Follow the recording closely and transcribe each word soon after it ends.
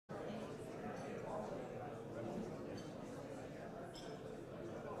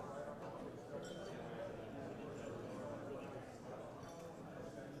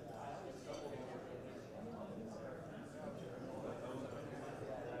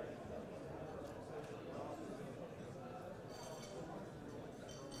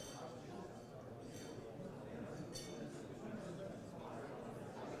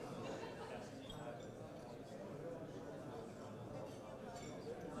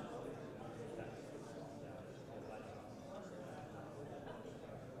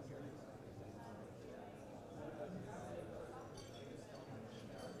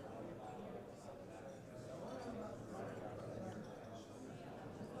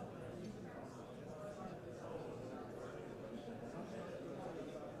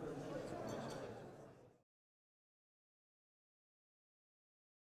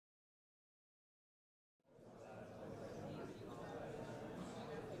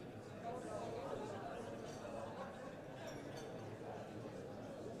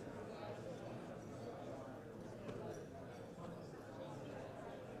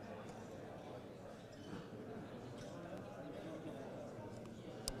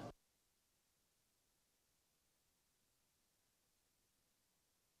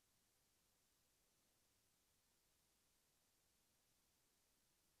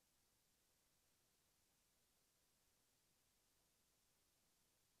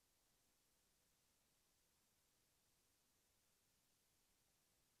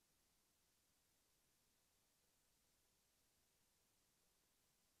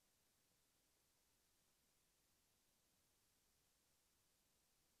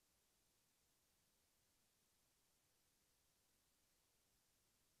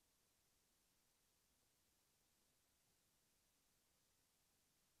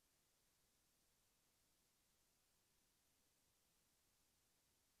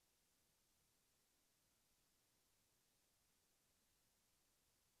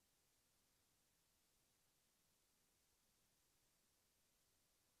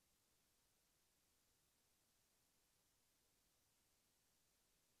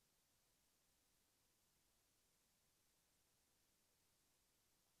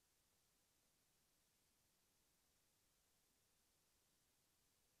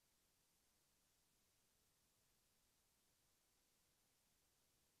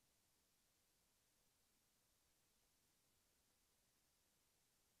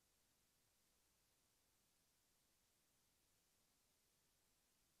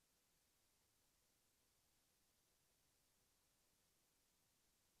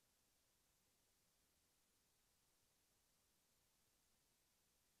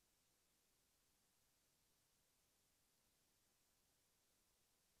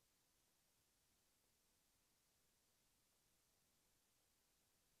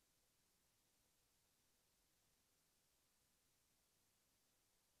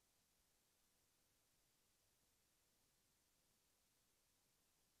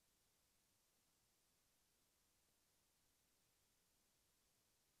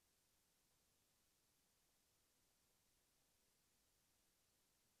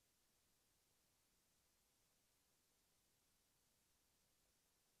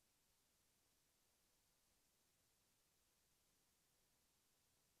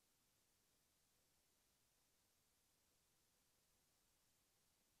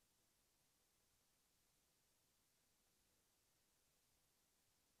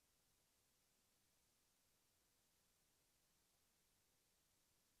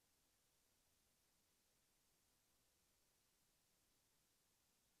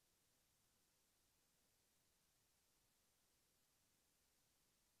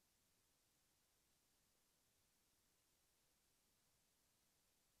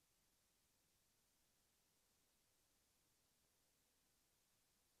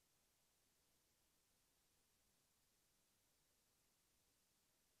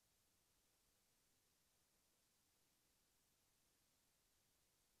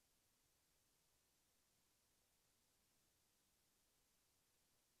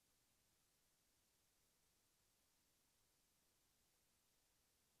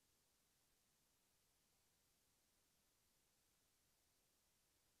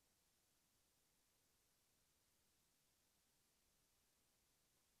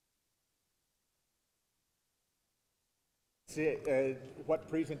What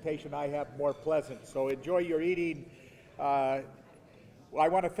presentation I have more pleasant. So enjoy your eating. Well, I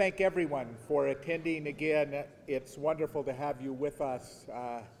want to thank everyone for attending again. It's wonderful to have you with us,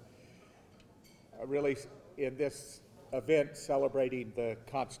 really in this event celebrating the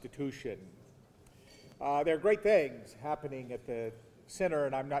Constitution. There are great things happening at the center,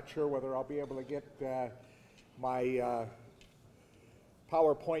 and I'm not sure whether I'll be able to get my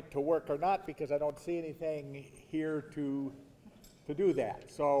PowerPoint to work or not, because I don't see anything here to do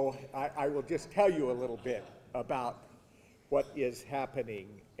that. So I will just tell you a little bit about what is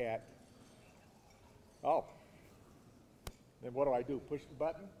happening at, then what do I do? Push the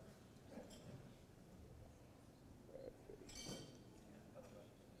button?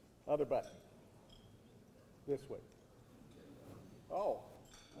 Other button. This way. Oh,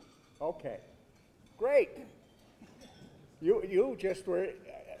 okay. Great. You just were,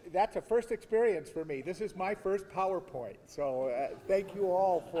 that's a first experience for me. This is my first PowerPoint. So thank you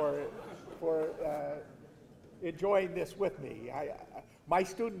all for enjoying this with me. My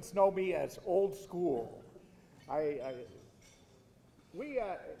students know me as old school. We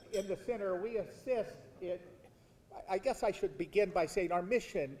in the center, we assist in, I guess I should begin by saying our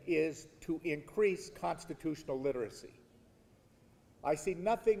mission is to increase constitutional literacy. I see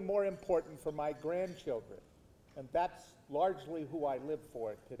nothing more important for my grandchildren, and that's largely who I live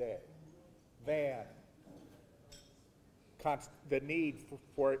for today, than the need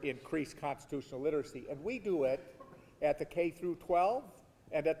for increased constitutional literacy. And we do it at the K through 12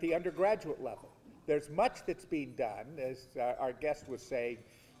 and at the undergraduate level. There's much that's being done, as our guest was saying.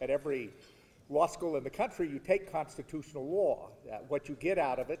 At every law school in the country, you take constitutional law. What you get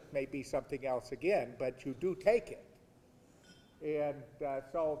out of it may be something else again, but you do take it. And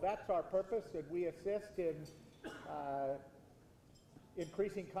so that's our purpose, and we assist in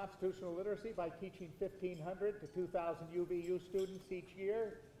increasing constitutional literacy by teaching 1,500 to 2,000 UVU students each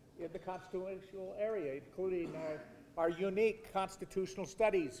year in the constitutional area, including our unique constitutional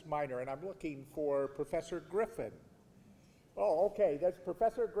studies minor. And I'm looking for Professor Griffin. Oh, okay, that's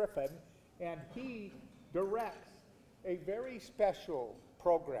Professor Griffin, and he directs a very special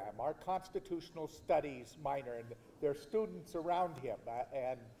program, our constitutional studies minor, and there are students around him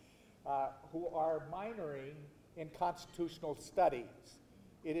who are minoring in constitutional studies.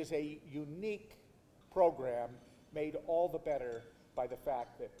 It is a unique program made all the better by the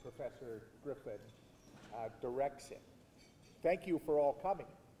fact that Professor Griffin directs it. Thank you for all coming.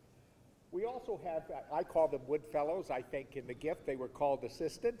 We also have, I call them Woodfellows, I think in the gift they were called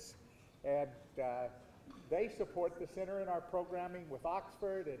assistants, and they support the center in our programming with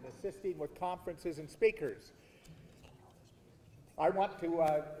Oxford and assisting with conferences and speakers. I want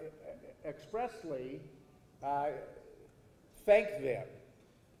to expressly thank them.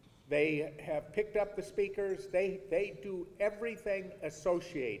 They have picked up the speakers. They do everything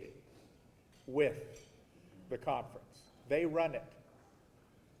associated with the conference. They run it.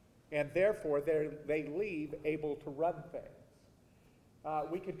 And therefore, they leave able to run things.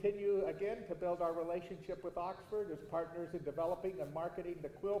 We continue, again, to build our relationship with Oxford as partners in developing and marketing the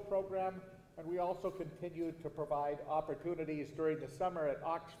Quill program, and we also continue to provide opportunities during the summer at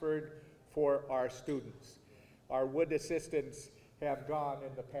Oxford for our students. Our Wood assistants have gone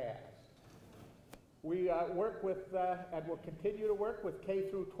in the past. We work with, and will continue to work with K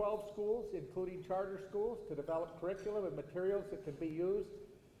through 12 schools, including charter schools, to develop curriculum and materials that can be used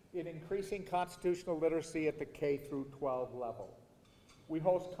in increasing constitutional literacy at the K through 12 level. We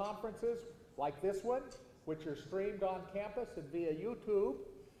host conferences like this one, which are streamed on campus and via YouTube.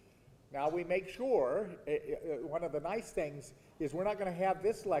 Now we make sure, one of the nice things is we're not going to have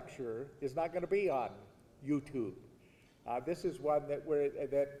this lecture is not going to be on YouTube. This is one that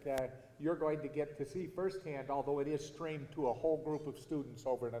you're going to get to see firsthand, although it is streamed to a whole group of students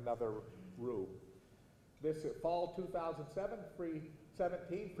over in another room. This fall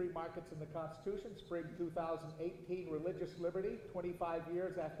 2017, Free Markets in the Constitution, spring 2018, Religious Liberty, 25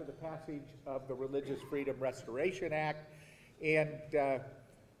 years after the passage of the Religious Freedom Restoration Act. And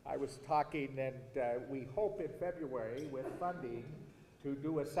I was talking, and we hope in February with funding to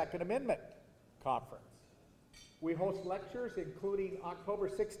do a Second Amendment conference. We host lectures, including October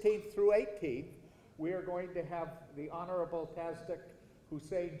 16th through 18th. We are going to have the Honorable Tasdik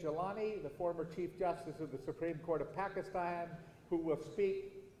Hussain Jilani, the former Chief Justice of the Supreme Court of Pakistan, who will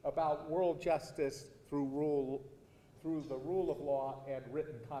speak about world justice through the rule of law and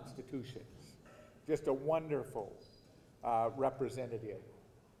written constitutions. Just a wonderful representative.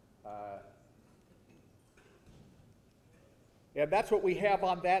 And that's what we have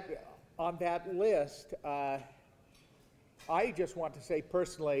on that list. I just want to say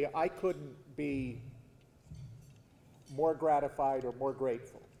personally, I couldn't be more gratified or more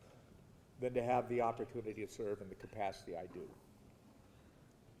grateful than to have the opportunity to serve in the capacity I do.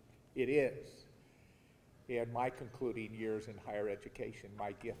 It is, in my concluding years in higher education,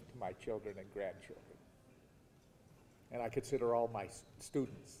 my gift to my children and grandchildren. And I consider all my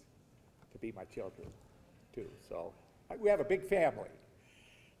students to be my children, too. So we have a big family.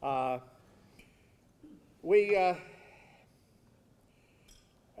 I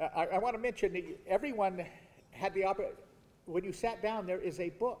want to mention that everyone had the opportunity. When you sat down, there is a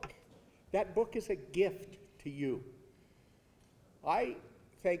book. That book is a gift to you. I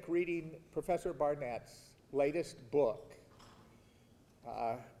think reading Professor Barnett's latest book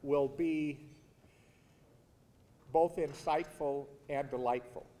will be both insightful and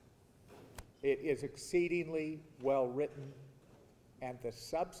delightful. It is exceedingly well written, and the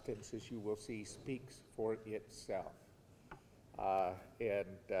substance, as you will see, speaks for itself.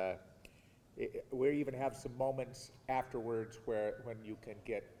 We even have some moments afterwards when you can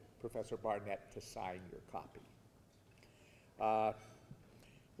get Professor Barnett to sign your copy.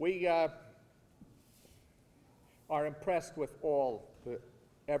 We are impressed with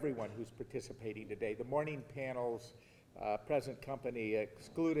everyone who's participating today. The morning panels, present company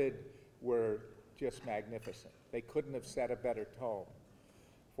excluded, were just magnificent. They couldn't have set a better tone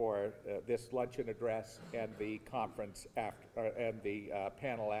for this luncheon address and the conference and the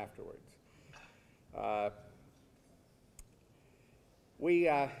panel afterwards.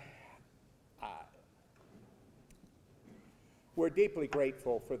 We're deeply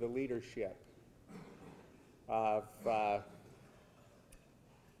grateful for the leadership of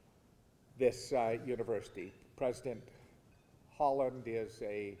this university. President Holland is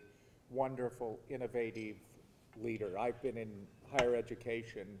a wonderful, innovative leader. I've been in higher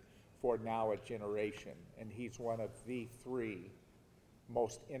education for now a generation, and he's one of the 3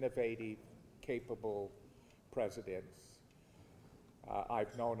 most innovative, capable presidents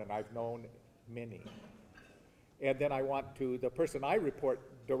I've known, and I've known many. And then the person I report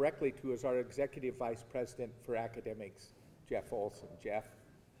directly to is our Executive Vice President for Academics, Jeff Olson. Jeff,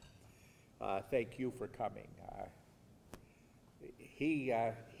 thank you for coming.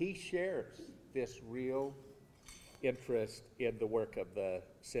 He shares this real interest in the work of the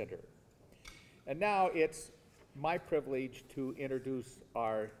center. And now it's my privilege to introduce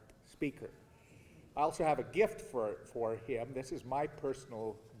our speaker. I also have a gift for him. This is my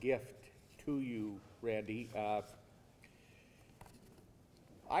personal gift to you, Randy.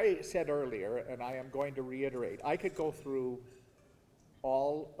 I said earlier, and I am going to reiterate, I could go through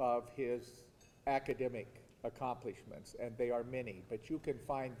all of his academic accomplishments, and they are many, but you can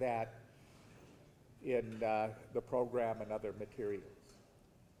find that in the program and other materials.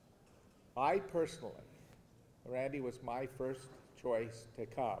 I personally, Randy was my first choice to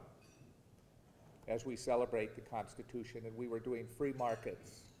come as we celebrate the Constitution, and we were doing free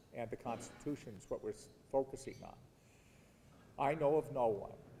markets, and the Constitution's what we're focusing on. I know of no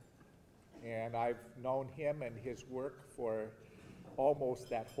one, and I've known him and his work for almost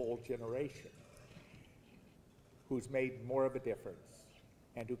that whole generation, who's made more of a difference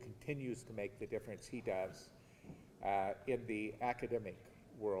and who continues to make the difference he does in the academic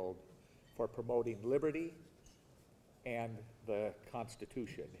world for promoting liberty and the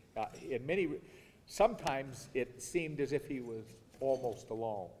Constitution. Sometimes it seemed as if he was almost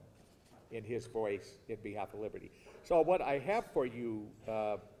alone in his voice in behalf of liberty. So what I have for you,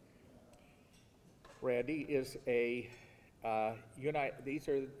 Randy, is these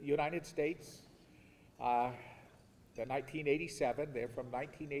are United States, the 1987, they're from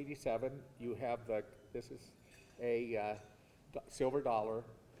 1987. You have this is a silver dollar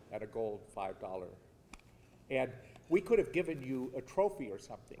and a gold $5. And we could have given you a trophy or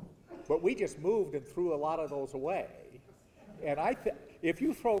something, but we just moved and threw a lot of those away. And if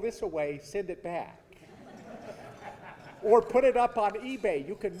you throw this away, send it back. Or put it up on eBay.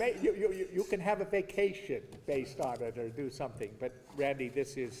 You can have a vacation based on it or do something. But Randy,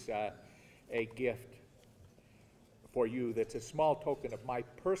 this is a gift for you that's a small token of my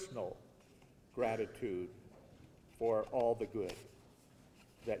personal gratitude for all the good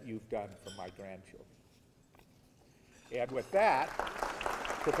that you've done for my grandchildren. And with that,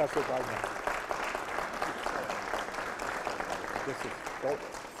 Professor Barnett. This is,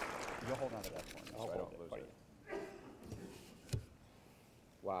 you'll hold on to that one, so I don't lose it.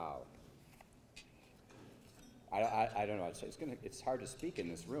 Wow. I don't know what to say. It's hard to speak in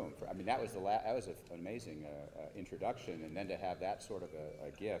this room. I mean, that was an amazing introduction, and then to have that sort of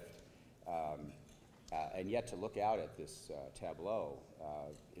a gift, and yet to look out at this tableau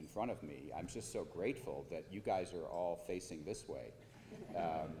in front of me. I'm just so grateful that you guys are all facing this way.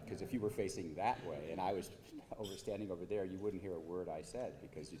 Because if you were facing that way and I was standing over there, you wouldn't hear a word I said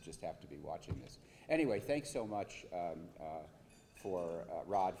because you just have to be watching this. Anyway, thanks so much for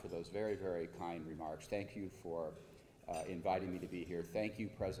Rod for those very, very kind remarks. Thank you for inviting me to be here. Thank you,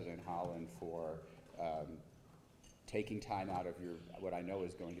 President Holland, for taking time out of your, what I know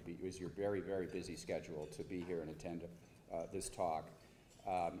is going to be, is your very, very busy schedule to be here and attend this talk.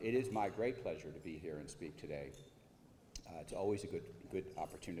 It is my great pleasure to be here and speak today. It's always a good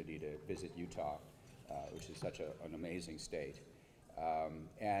opportunity to visit Utah, which is such an amazing state.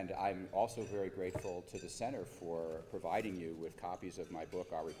 And I'm also very grateful to the Center for providing you with copies of my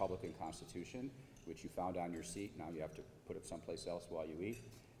book, Our Republican Constitution, which you found on your seat. Now you have to put it someplace else while you eat.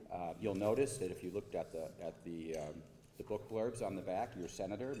 You'll notice that if you looked at the book blurbs on the back, your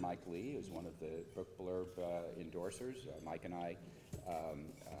senator, Mike Lee, is one of the book blurb endorsers. Mike and I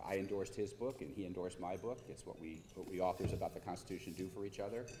endorsed his book, and he endorsed my book. It's what we authors about the Constitution do for each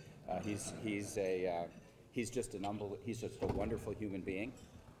other. He's just a wonderful human being.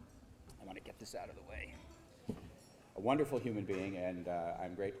 I want to get this out of the way. A wonderful human being, and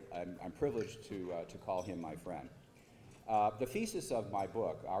I'm privileged to call him my friend. The thesis of my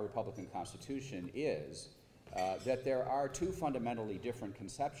book, Our Republican Constitution, is that there are two fundamentally different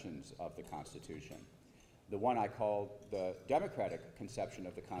conceptions of the Constitution. The one I call the democratic conception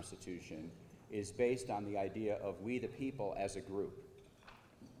of the Constitution is based on the idea of we the people as a group.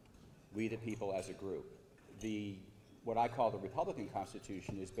 We the people as a group. What I call the Republican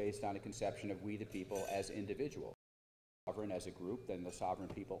Constitution is based on a conception of we the people as individuals. Sovereign as a group, then the sovereign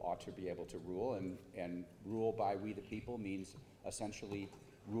people ought to be able to rule, and rule by we the people means essentially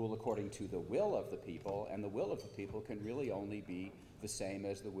rule according to the will of the people, and the will of the people can really only be the same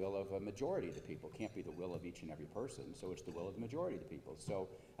as the will of a majority of the people. It can't be the will of each and every person, so it's the will of the majority of the people. So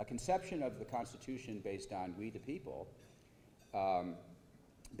a conception of the Constitution based on we the people,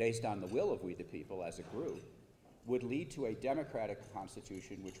 based on the will of we the people as a group, would lead to a democratic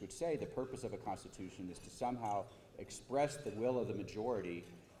constitution, which would say the purpose of a constitution is to somehow express the will of the majority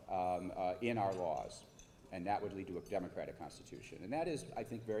in our laws. And that would lead to a democratic constitution. And that is, I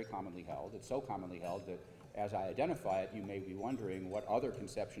think, very commonly held. It's so commonly held that as I identify it, you may be wondering what other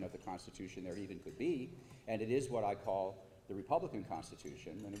conception of the Constitution there even could be. And it is what I call the Republican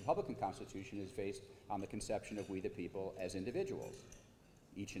Constitution. And the Republican Constitution is based on the conception of we the people as individuals,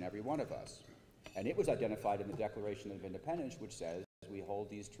 each and every one of us. And it was identified in the Declaration of Independence, which says, we hold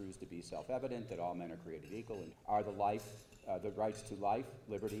these truths to be self-evident, that all men are created equal and are the rights to life,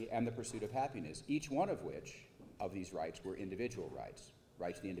 liberty, and the pursuit of happiness, each one of which of these rights were individual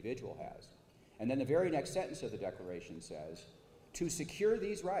rights the individual has. And then the very next sentence of the Declaration says, to secure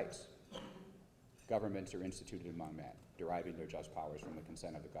these rights, governments are instituted among men, deriving their just powers from the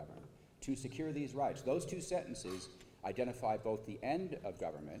consent of the governed. To secure these rights. Those two sentences identify both the end of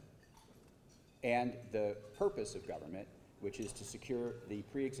government and the purpose of government, which is to secure the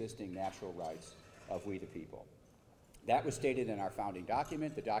pre-existing natural rights of we the people. That was stated in our founding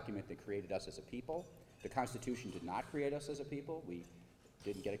document, the document that created us as a people. The Constitution did not create us as a people. We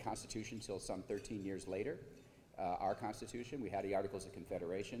didn't get a Constitution until some 13 years later, our Constitution. We had the Articles of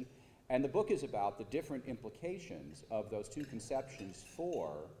Confederation. And the book is about the different implications of those two conceptions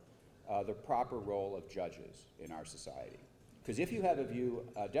for the proper role of judges in our society. Because if you have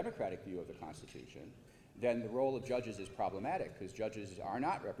a democratic view of the Constitution, then the role of judges is problematic, because judges are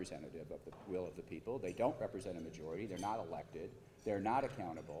not representative of the will of the people. They don't represent a majority. They're not elected. They're not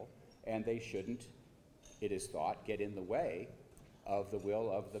accountable. And they shouldn't, it is thought, get in the way of the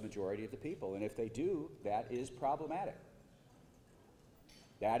will of the majority of the people. And if they do, that is problematic.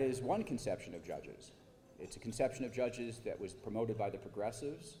 That is one conception of judges. It's a conception of judges that was promoted by the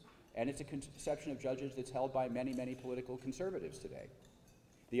progressives, and it's a conception of judges that's held by many, many political conservatives today.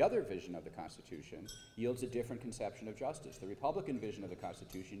 The other vision of the Constitution yields a different conception of justice. The Republican vision of the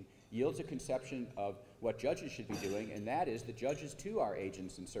Constitution yields a conception of what judges should be doing, and that is that judges too are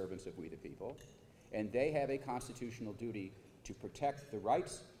agents and servants of we the people, and they have a constitutional duty to protect the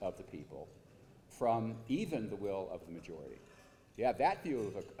rights of the people from even the will of the majority. If you have that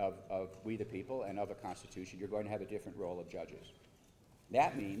view of we the people and of a constitution, you're going to have a different role of judges.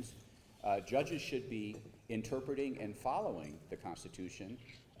 That means judges should be interpreting and following the Constitution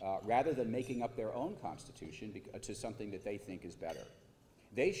rather than making up their own constitution to something that they think is better.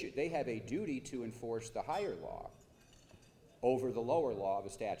 They have a duty to enforce the higher law over the lower law of a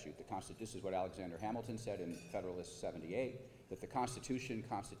statute. This is what Alexander Hamilton said in Federalist 78, that the Constitution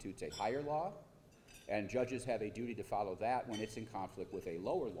constitutes a higher law, and judges have a duty to follow that when it's in conflict with a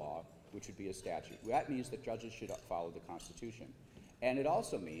lower law, which would be a statute. That means that judges should follow the Constitution. And it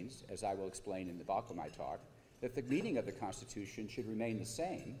also means, as I will explain in the bulk of my talk, that the meaning of the Constitution should remain the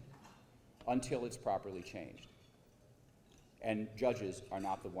same until it's properly changed. And judges are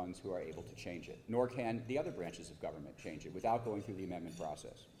not the ones who are able to change it, nor can the other branches of government change it without going through the amendment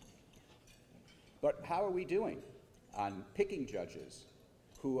process. But how are we doing on picking judges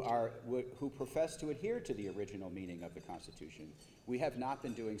who profess to adhere to the original meaning of the Constitution? We have not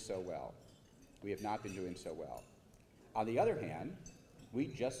been doing so well. We have not been doing so well. On the other hand, we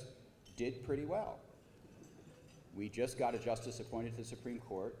just did pretty well. We just got a justice appointed to the Supreme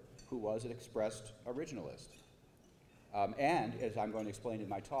Court who was an expressed originalist. And, as I'm going to explain in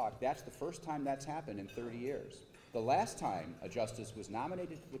my talk, that's the first time that's happened in 30 years. The last time a justice was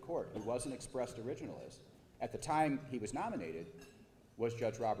nominated to the court who was an expressed originalist, at the time he was nominated, was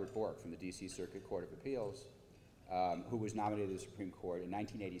Judge Robert Bork from the D.C. Circuit Court of Appeals, who was nominated to the Supreme Court in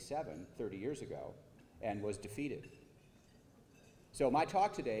 1987, 30 years ago, and was defeated. So my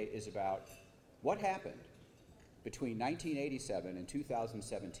talk today is about what happened between 1987 and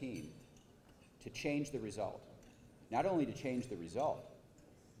 2017 to change the result. Not only to change the result,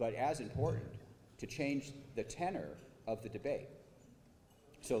 but as important, to change the tenor of the debate.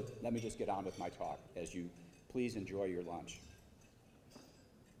 So let me just get on with my talk as you please enjoy your lunch.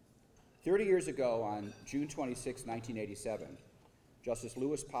 30 years ago, on June 26, 1987, Justice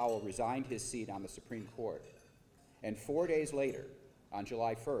Lewis Powell resigned his seat on the Supreme Court. And 4 days later, on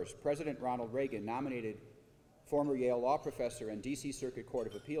July 1st, President Ronald Reagan nominated former Yale law professor and D.C. Circuit Court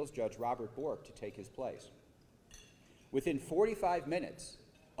of Appeals Judge Robert Bork to take his place. Within 45 minutes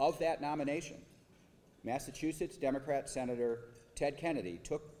of that nomination, Massachusetts Democrat Senator Ted Kennedy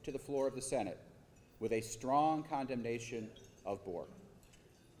took to the floor of the Senate with a strong condemnation of Bork.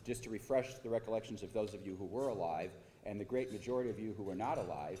 Just to refresh the recollections of those of you who were alive and the great majority of you who were not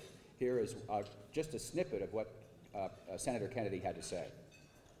alive, here is just a snippet of what Senator Kennedy had to say.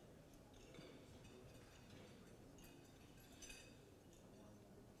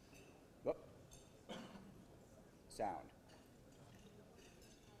 Whoop. Sound.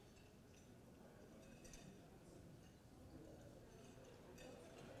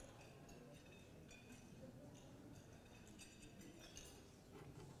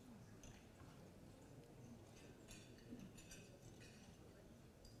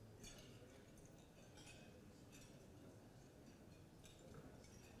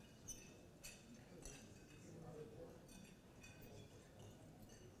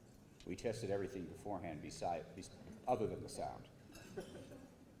 We tested everything beforehand other than the sound.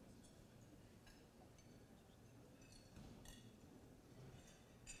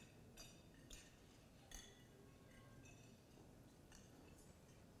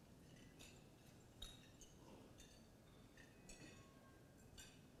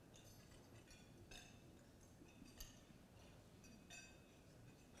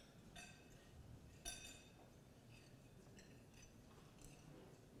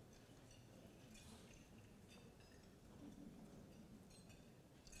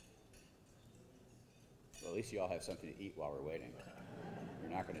 Well, at least you all have something to eat while we're waiting.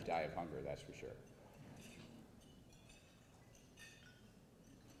 You're not going to die of hunger, that's for sure.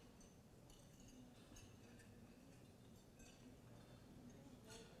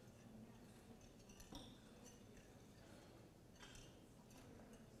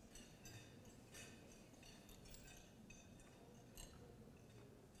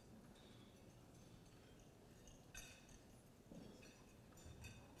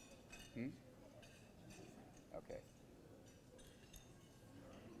 Okay.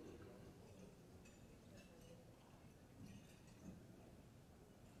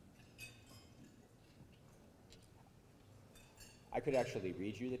 I could actually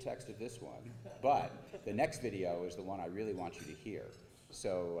read you the text of this one, but the next video is the one I really want you to hear.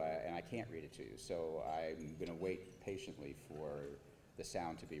 So, and I can't read it to you, so I'm going to wait patiently for the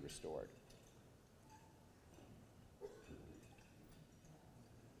sound to be restored.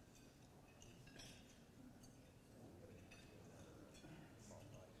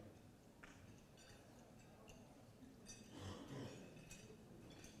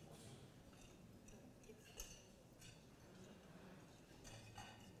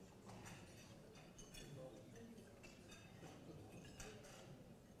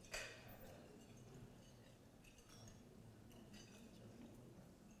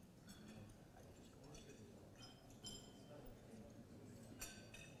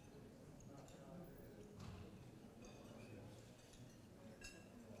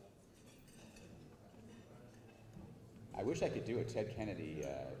 I wish I could do a Ted Kennedy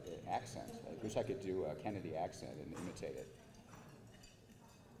accent. I wish I could do a Kennedy accent and imitate it.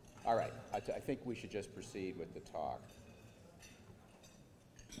 All right, I think we should just proceed with the talk.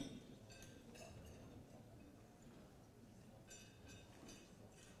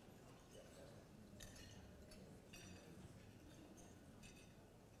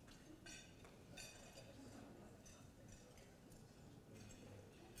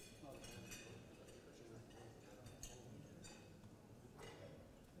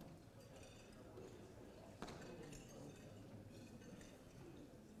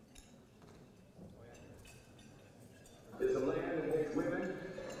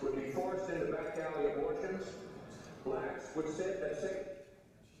 Blacks would sit at six.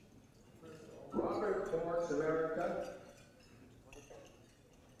 Robert Bork's America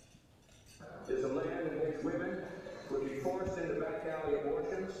is a land in which women would be forced into back alley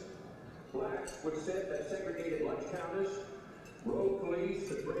abortions. Blacks would sit at segregated lunch counters. Road police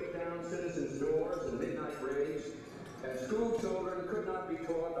could break down citizens' doors in midnight raids. And school children could not be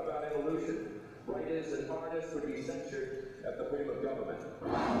taught about evolution. Writers and artists would be censured at the whim of government.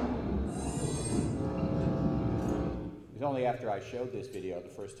 It was only after I showed this video the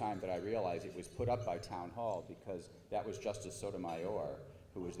first time that I realized it was put up by Town Hall, because that was Justice Sotomayor,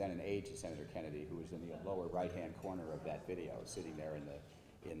 who was then an aide to Senator Kennedy, who was in the lower right-hand corner of that video, sitting there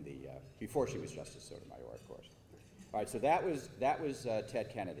before she was Justice Sotomayor, of course. All right, so that was Ted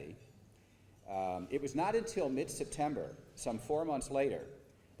Kennedy. It was not until mid-September, some 4 months later,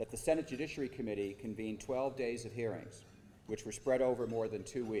 that the Senate Judiciary Committee convened 12 days of hearings, which were spread over more than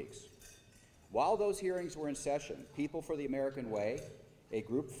 2 weeks. While those hearings were in session, People for the American Way, a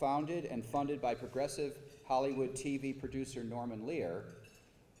group founded and funded by progressive Hollywood TV producer Norman Lear,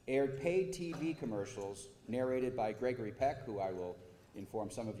 aired paid TV commercials narrated by Gregory Peck, who I will inform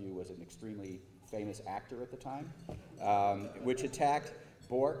some of you was an extremely famous actor at the time, which attacked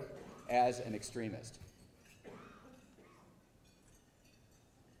Bork as an extremist.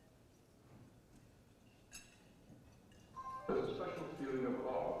 There's a special feeling of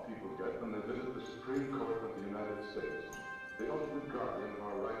awe people get when they visit the Supreme Court of the United States, the ultimate guardian of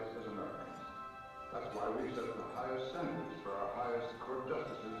our rights as Americans. That's why we set the highest standards for our highest court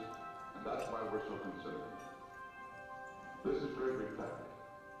justices, and that's why we're so concerned. This is Gregory Peck.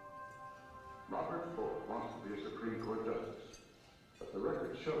 Robert Bork wants to be a Supreme Court justice, but the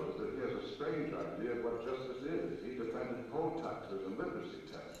record shows that he has a strange idea of what justice is. He defended poll taxes and literacy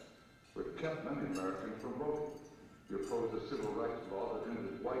tests, which kept many Americans from voting. He opposed a civil rights law that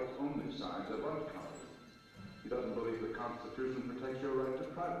hindered whites-only signs at lunch counters. He doesn't believe the Constitution protects your right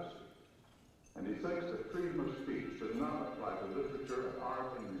to privacy. And he thinks that freedom of speech should not apply to literature,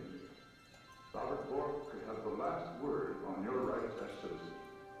 art, and music. Robert Bork could have the last word on your rights as citizens.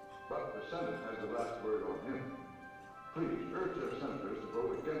 But the Senate has the last word on him. Please urge your senators to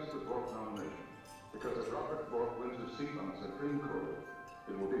vote against the Bork nomination, because if Robert Bork wins a seat on the Supreme Court,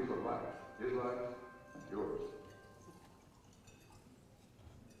 it will be for life, his life and yours.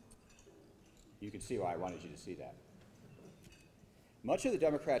 You can see why I wanted you to see that. Much of the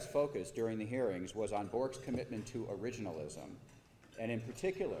Democrats' focus during the hearings was on Bork's commitment to originalism, and in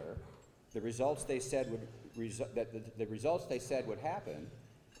particular, the results they said would happen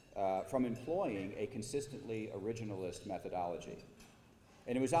from employing a consistently originalist methodology.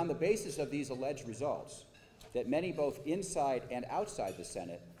 And it was on the basis of these alleged results that many both inside and outside the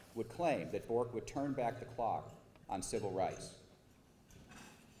Senate would claim that Bork would turn back the clock on civil rights.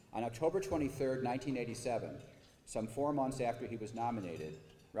 On October 23, 1987, some 4 months after he was nominated,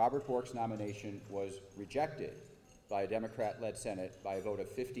 Robert Bork's nomination was rejected by a Democrat-led Senate by a vote of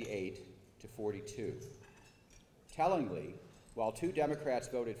 58 to 42. Tellingly, while 2 Democrats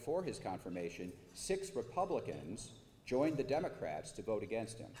voted for his confirmation, 6 Republicans joined the Democrats to vote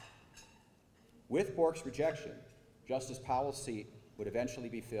against him. With Bork's rejection, Justice Powell's seat would eventually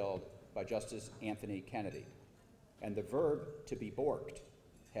be filled by Justice Anthony Kennedy, and the verb to be borked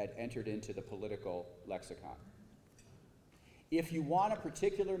had entered into the political lexicon. If you want a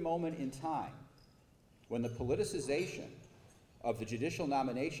particular moment in time when the politicization of the judicial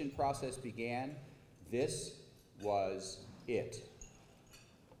nomination process began, this was it.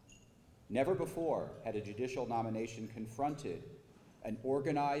 Never before had a judicial nomination confronted an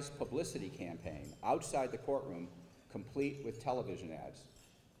organized publicity campaign outside the courtroom, complete with television ads.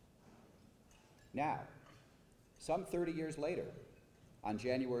 Now, some 30 years later, on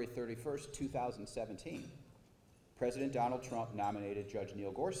January 31st, 2017, President Donald Trump nominated Judge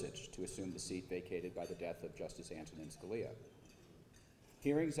Neil Gorsuch to assume the seat vacated by the death of Justice Antonin Scalia.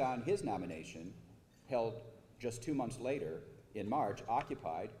 Hearings on his nomination, held just 2 months later, in March,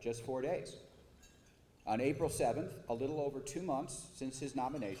 occupied just 4 days. On April 7th, a little over 2 months since his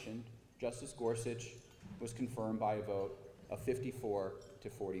nomination, Justice Gorsuch was confirmed by a vote of 54 to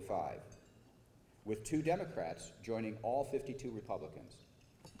 45, with 2 Democrats joining all 52 Republicans.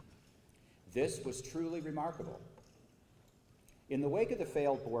 This was truly remarkable. In the wake of the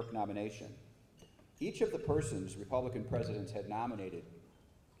failed Bork nomination, each of the persons Republican presidents had nominated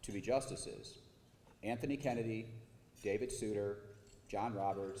to be justices, Anthony Kennedy, David Souter, John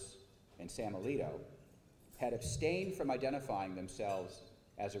Roberts, and Sam Alito, had abstained from identifying themselves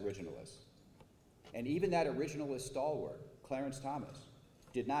as originalists. And even that originalist stalwart, Clarence Thomas,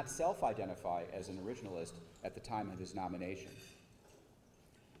 did not self-identify as an originalist at the time of his nomination.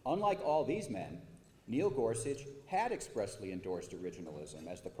 Unlike all these men, Neil Gorsuch had expressly endorsed originalism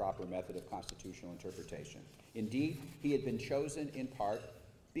as the proper method of constitutional interpretation. Indeed, he had been chosen in part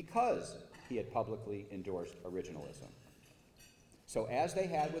because he had publicly endorsed originalism. So as they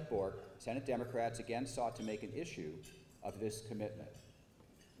had with Bork, Senate Democrats again sought to make an issue of this commitment.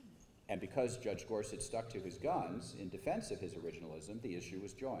 And because Judge Gorsuch stuck to his guns in defense of his originalism, the issue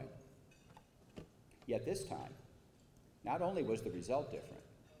was joined. Yet this time, not only was the result different,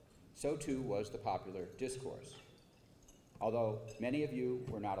 so too was the popular discourse. Although many of you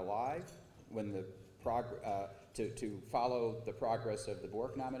were not alive when to follow the progress of the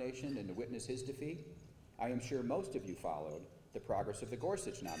Bork nomination and to witness his defeat, I am sure most of you followed the progress of the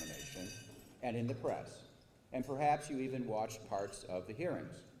Gorsuch nomination and in the press, and perhaps you even watched parts of the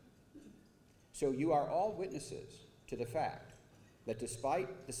hearings. So you are all witnesses to the fact that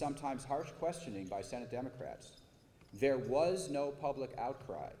despite the sometimes harsh questioning by Senate Democrats, there was no public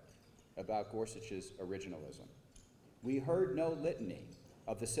outcry about Gorsuch's originalism. We heard no litany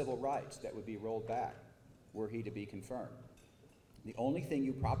of the civil rights that would be rolled back were he to be confirmed. The only thing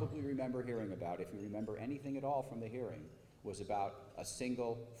you probably remember hearing about, if you remember anything at all from the hearing, was about a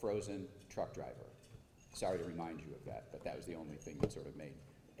single frozen truck driver. Sorry to remind you of that, but that was the only thing that sort of made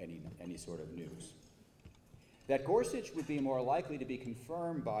any sort of news. That Gorsuch would be more likely to be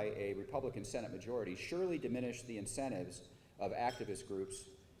confirmed by a Republican Senate majority surely diminished the incentives of activist groups.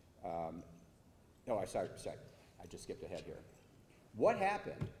 Sorry, I just skipped ahead here. What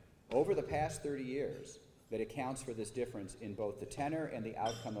happened over the past 30 years that accounts for this difference in both the tenor and the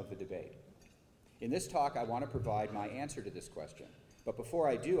outcome of the debate? In this talk, I want to provide my answer to this question. But before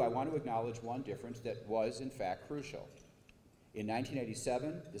I do, I want to acknowledge one difference that was, in fact, crucial. In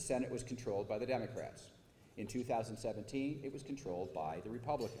 1987, the Senate was controlled by the Democrats. In 2017, it was controlled by the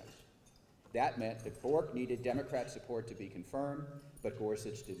Republicans. That meant that Bork needed Democrat support to be confirmed, but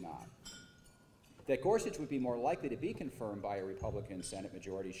Gorsuch did not. That Gorsuch would be more likely to be confirmed by a Republican Senate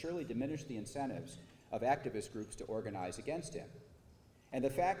majority surely diminished the incentives of activist groups to organize against him. And the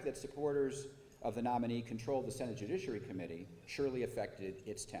fact that supporters of the nominee controlled the Senate Judiciary Committee surely affected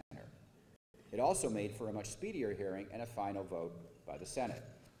its tenor. It also made for a much speedier hearing and a final vote by the Senate.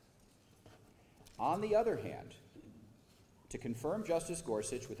 On the other hand, to confirm Justice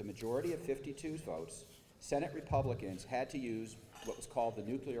Gorsuch with a majority of 52 votes, Senate Republicans had to use what was called the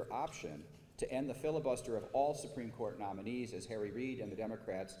nuclear option to end the filibuster of all Supreme Court nominees, as Harry Reid and the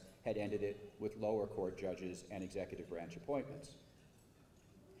Democrats had ended it with lower court judges and executive branch appointments.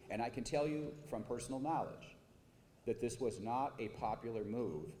 And I can tell you from personal knowledge that this was not a popular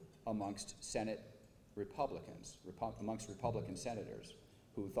move amongst Senate Republicans, amongst Republican senators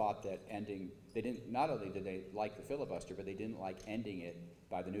who thought that not only did they like the filibuster, but they didn't like ending it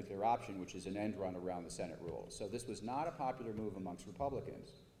by the nuclear option, which is an end run around the Senate rules. So this was not a popular move amongst Republicans.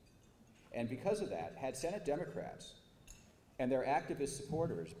 And because of that, had Senate Democrats and their activist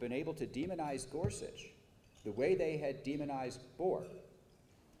supporters been able to demonize Gorsuch the way they had demonized Bork,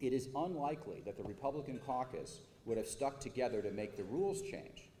 it is unlikely that the Republican caucus would have stuck together to make the rules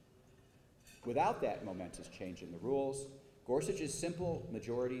change. Without that momentous change in the rules, Gorsuch's simple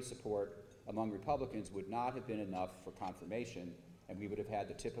majority support among Republicans would not have been enough for confirmation, and we would have had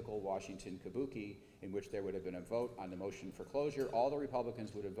the typical Washington kabuki in which there would have been a vote on the motion for closure. All the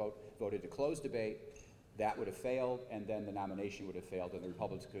Republicans would have voted to close debate. That would have failed, and then the nomination would have failed, and the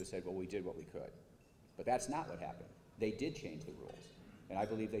Republicans could have said, well, we did what we could. But that's not what happened. They did change the rules. And I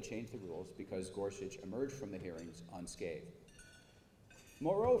believe they changed the rules because Gorsuch emerged from the hearings unscathed.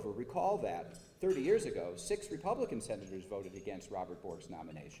 Moreover, recall that 30 years ago, 6 Republican senators voted against Robert Bork's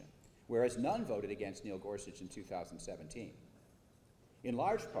nomination, whereas none voted against Neil Gorsuch in 2017. In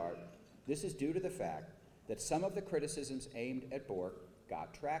large part, this is due to the fact that some of the criticisms aimed at Bork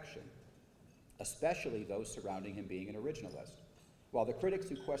got traction, especially those surrounding him being an originalist, while the critics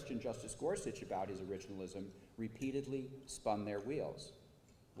who questioned Justice Gorsuch about his originalism repeatedly spun their wheels.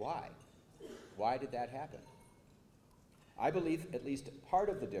 Why? Why did that happen? I believe at least part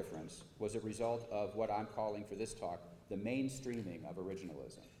of the difference was a result of what I'm calling for this talk the mainstreaming of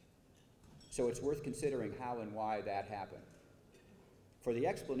originalism. So it's worth considering how and why that happened. For the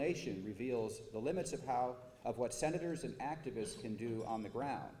explanation reveals the limits of what senators and activists can do on the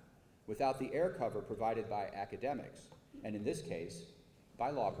ground without the air cover provided by academics, and in this case, by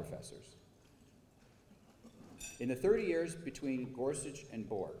law professors. In the 30 years between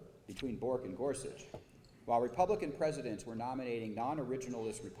Bork and Gorsuch, while Republican presidents were nominating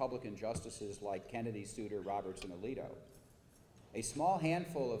non-originalist Republican justices like Kennedy, Souter, Roberts, and Alito, a small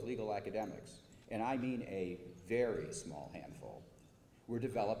handful of legal academics, and I mean a very small handful, were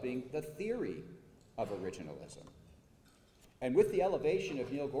developing the theory of originalism. And with the elevation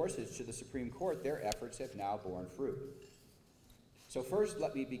of Neil Gorsuch to the Supreme Court, their efforts have now borne fruit. So first,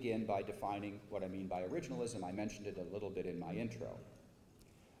 let me begin by defining what I mean by originalism. I mentioned it a little bit in my intro.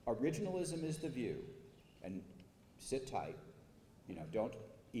 Originalism is the view, and sit tight, don't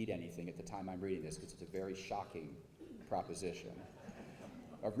eat anything at the time I'm reading this because it's a very shocking proposition.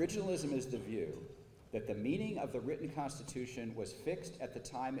 Originalism is the view that the meaning of the written Constitution was fixed at the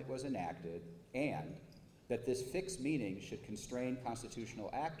time it was enacted, and that this fixed meaning should constrain constitutional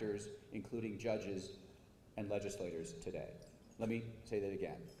actors, including judges and legislators today. Let me say that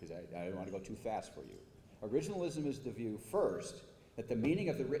again, because I don't want to go too fast for you. Originalism is the view, first, that the meaning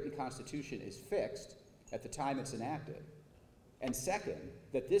of the written Constitution is fixed at the time it's enacted, and second,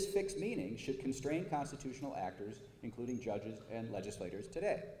 that this fixed meaning should constrain constitutional actors, including judges and legislators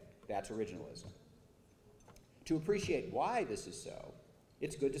today. That's originalism. To appreciate why this is so,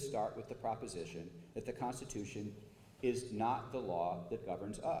 it's good to start with the proposition that the Constitution is not the law that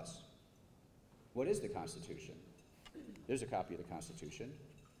governs us. What is the Constitution? There's a copy of the Constitution.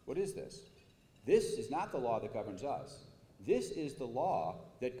 What is this? This is not the law that governs us. This is the law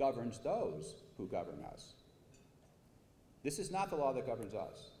that governs those who govern us. This is not the law that governs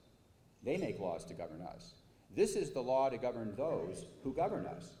us. They make laws to govern us. This is the law to govern those who govern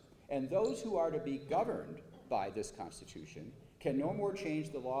us. And those who are to be governed by this Constitution can no more change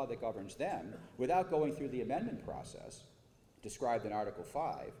the law that governs them without going through the amendment process described in Article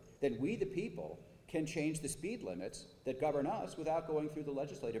 5 than we, the people, can change the speed limits that govern us without going through the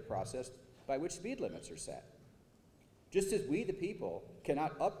legislative process by which speed limits are set. Just as we, the people,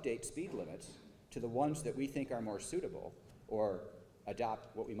 cannot update speed limits to the ones that we think are more suitable, or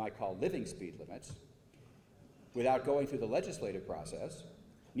adopt what we might call living speed limits, without going through the legislative process,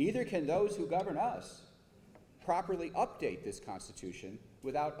 neither can those who govern us properly update this Constitution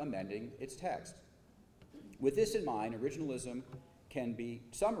without amending its text. With this in mind, originalism can be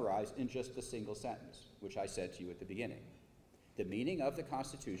summarized in just a single sentence, which I said to you at the beginning. The meaning of the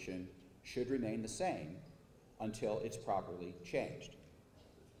Constitution should remain the same until it's properly changed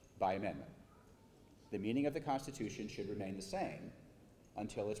by amendment. The meaning of the Constitution should remain the same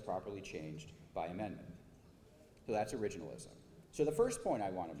until it's properly changed by amendment. So that's originalism. So the first point I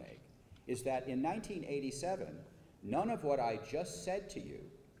want to make is that in 1987, none of what I just said to you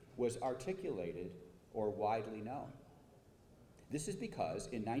was articulated or widely known. This is because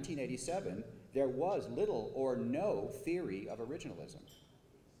in 1987, there was little or no theory of originalism.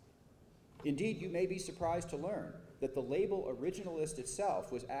 Indeed, you may be surprised to learn that the label originalist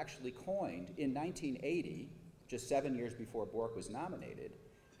itself was actually coined in 1980, just 7 years before Bork was nominated,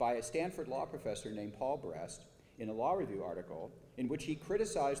 by a Stanford law professor named Paul Brest in a Law Review article in which he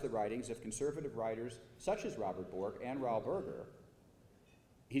criticized the writings of conservative writers such as Robert Bork and Raoul Berger,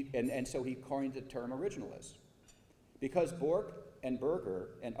 and so he coined the term originalist. Because Bork and Berger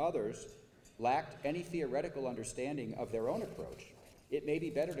and others lacked any theoretical understanding of their own approach, it may be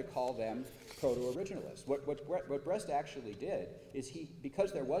better to call them proto-originalists. What Brest actually did is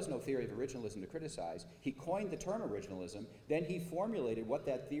because there was no theory of originalism to criticize, he coined the term originalism, then he formulated what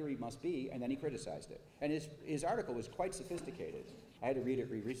that theory must be, and then he criticized it. And his article was quite sophisticated. I had to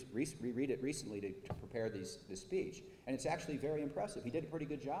reread it recently to prepare this speech, and it's actually very impressive. He did a pretty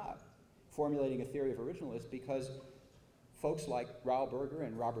good job formulating a theory of originalists because folks like Raoul Berger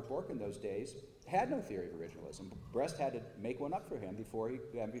and Robert Bork in those days had no theory of originalism. Brest had to make one up for him before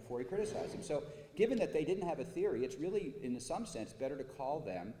he criticized him. So given that they didn't have a theory, it's really, in some sense, better to call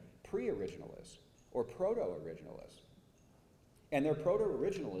them pre-originalists or proto-originalists. And their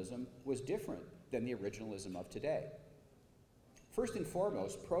proto-originalism was different than the originalism of today. First and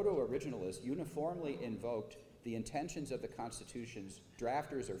foremost, proto-originalists uniformly invoked the intentions of the Constitution's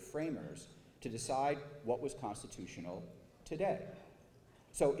drafters or framers to decide what was constitutional today.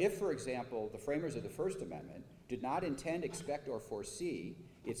 So if, for example, the framers of the First Amendment did not intend, expect, or foresee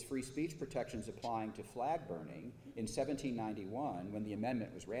its free speech protections applying to flag burning in 1791 when the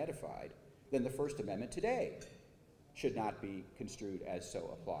amendment was ratified, then the First Amendment today should not be construed as so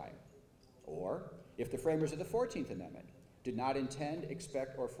applying. Or if the framers of the 14th Amendment did not intend,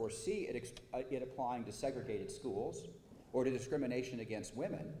 expect, or foresee it applying to segregated schools or to discrimination against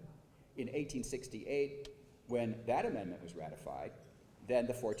women in 1868 when that amendment was ratified, then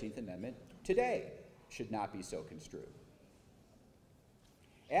the 14th Amendment today should not be so construed.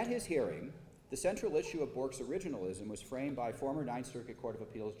 At his hearing, the central issue of Bork's originalism was framed by former Ninth Circuit Court of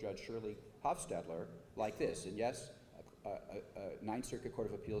Appeals Judge Shirley Hofstadler like this, and yes, a Ninth Circuit Court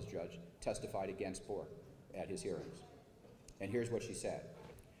of Appeals judge testified against Bork at his hearings. And here's what she said.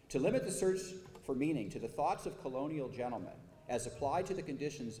 To limit the search for meaning to the thoughts of colonial gentlemen as applied to the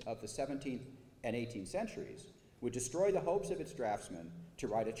conditions of the 17th and 18th centuries would destroy the hopes of its draftsmen to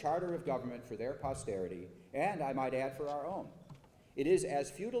write a charter of government for their posterity, and, I might add, for our own. It is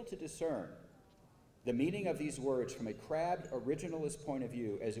as futile to discern the meaning of these words from a crabbed originalist point of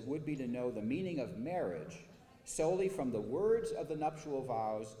view as it would be to know the meaning of marriage solely from the words of the nuptial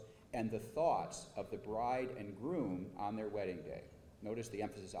vows and the thoughts of the bride and groom on their wedding day. Notice the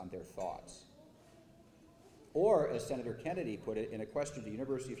emphasis on their thoughts. Or, as Senator Kennedy put it in a question to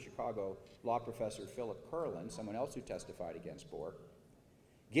University of Chicago law professor Philip Kurlan, someone else who testified against Bork,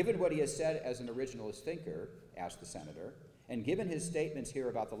 given what he has said as an originalist thinker, asked the senator, and given his statements here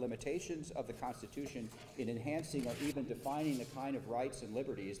about the limitations of the Constitution in enhancing or even defining the kind of rights and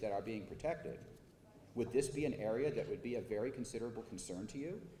liberties that are being protected, would this be an area that would be of very considerable concern to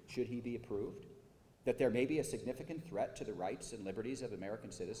you, should he be approved? That there may be a significant threat to the rights and liberties of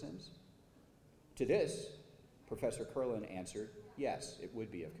American citizens? To this, Professor Kurlan answered, yes, it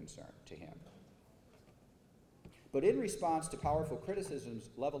would be of concern to him. But in response to powerful criticisms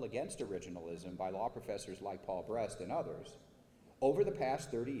leveled against originalism by law professors like Paul Brest and others, over the past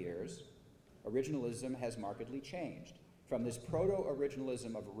 30 years, originalism has markedly changed from this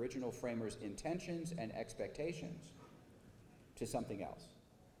proto-originalism of original framers' intentions and expectations to something else.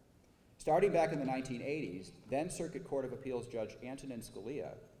 Starting back in the 1980s, then Circuit Court of Appeals Judge Antonin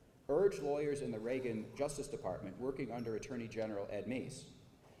Scalia urged lawyers in the Reagan Justice Department working under Attorney General Ed Meese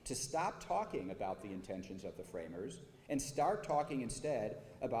to stop talking about the intentions of the framers and start talking instead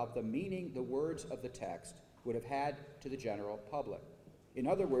about the meaning the words of the text would have had to the general public. In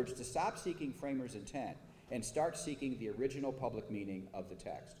other words, to stop seeking framers' intent and start seeking the original public meaning of the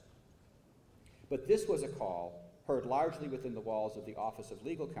text. But this was a call heard largely within the walls of the Office of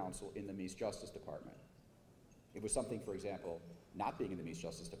Legal Counsel in the Meese Justice Department. It was something, for example, not being in the Meese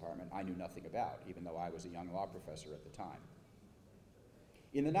Justice Department, I knew nothing about, even though I was a young law professor at the time.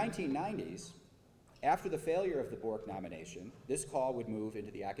 In the 1990s, after the failure of the Bork nomination, this call would move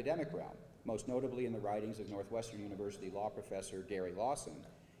into the academic realm, most notably in the writings of Northwestern University law professor Gary Lawson,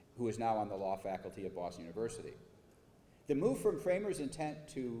 who is now on the law faculty at Boston University. The move from framers' intent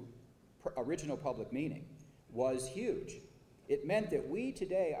to original public meaning was huge. It meant that we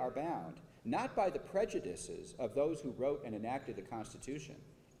today are bound not by the prejudices of those who wrote and enacted the Constitution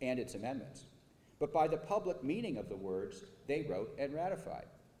and its amendments, but by the public meaning of the words they wrote and ratified.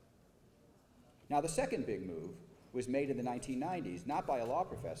 Now, the second big move was made in the 1990s, not by a law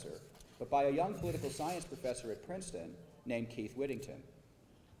professor, but by a young political science professor at Princeton named Keith Whittington.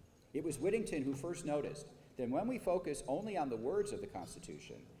 It was Whittington who first noticed that when we focus only on the words of the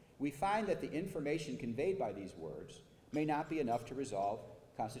Constitution, we find that the information conveyed by these words may not be enough to resolve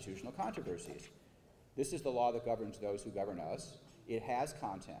constitutional controversies. This is the law that governs those who govern us. It has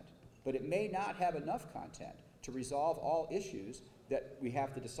content, but it may not have enough content to resolve all issues that we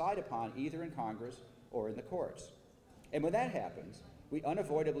have to decide upon either in Congress or in the courts. And when that happens, we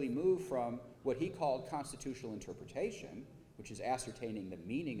unavoidably move from what he called constitutional interpretation, which is ascertaining the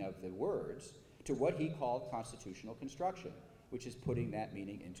meaning of the words, to what he called constitutional construction, which is putting that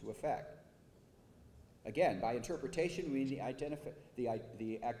meaning into effect. Again, by interpretation, we mean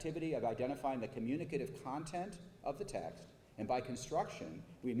the activity of identifying the communicative content of the text, and by construction,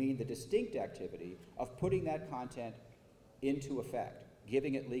 we mean the distinct activity of putting that content into effect,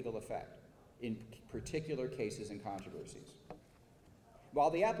 giving it legal effect in particular cases and controversies.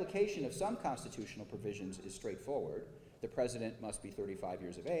 While the application of some constitutional provisions is straightforward, the president must be 35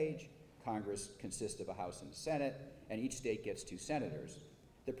 years of age, Congress consists of a House and a Senate, and each state gets 2 senators,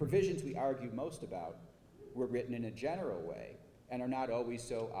 the provisions we argue most about were written in a general way and are not always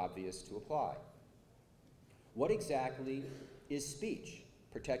so obvious to apply. What exactly is speech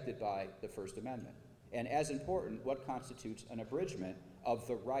protected by the First Amendment? And as important, what constitutes an abridgment of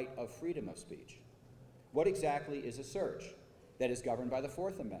the right of freedom of speech? What exactly is a search that is governed by the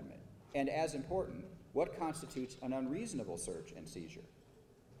Fourth Amendment? And as important, what constitutes an unreasonable search and seizure?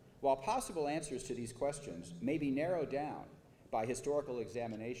 While possible answers to these questions may be narrowed down by historical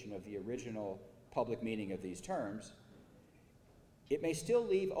examination of the original public meaning of these terms, it may still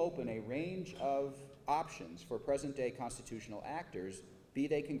leave open a range of options for present-day constitutional actors, be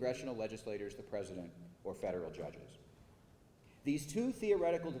they congressional legislators, the president, or federal judges. These 2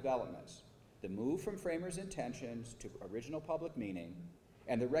 theoretical developments, the move from framers' intentions to original public meaning,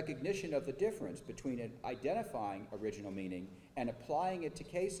 and the recognition of the difference between identifying original meaning and applying it to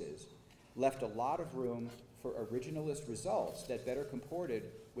cases, left a lot of room for originalist results that better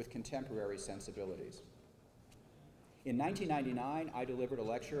comported with contemporary sensibilities. In 1999, I delivered a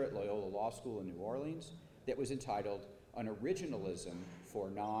lecture at Loyola Law School in New Orleans that was entitled An Originalism for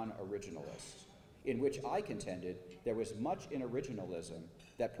Non-Originalists, in which I contended there was much in originalism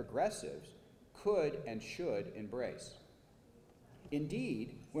that progressives could and should embrace.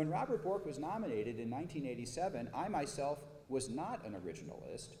 Indeed, when Robert Bork was nominated in 1987, I myself was not an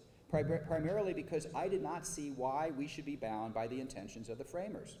originalist, primarily because I did not see why we should be bound by the intentions of the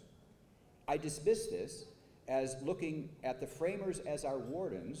framers. I dismissed this as looking at the framers as our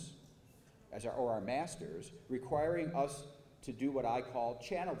wardens, or our masters, requiring us to do what I call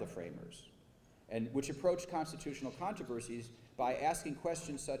channel the framers, and which approached constitutional controversies by asking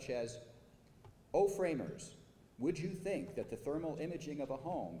questions such as, "Oh, framers, would you think that the thermal imaging of a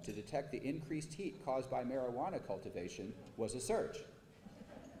home to detect the increased heat caused by marijuana cultivation was a search?"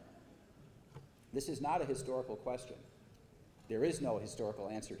 This is not a historical question. There is no historical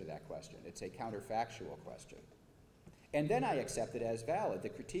answer to that question. It's a counterfactual question. And then I accepted as valid the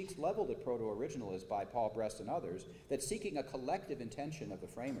critiques leveled at proto-originalists by Paul Brest and others that seeking a collective intention of the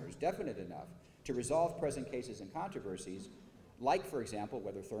framers definite enough to resolve present cases and controversies, like, for example,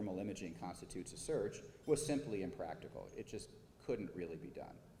 whether thermal imaging constitutes a search, was simply impractical. It just couldn't really be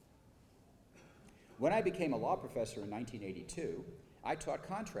done. When I became a law professor in 1982, I taught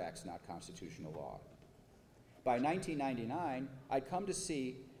contracts, not constitutional law. By 1999, I'd come to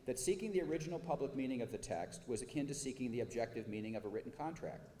see that seeking the original public meaning of the text was akin to seeking the objective meaning of a written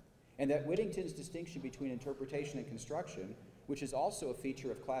contract, and that Whittington's distinction between interpretation and construction, which is also a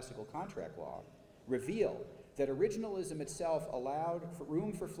feature of classical contract law, revealed that originalism itself allowed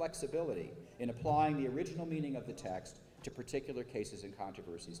room for flexibility in applying the original meaning of the text to particular cases and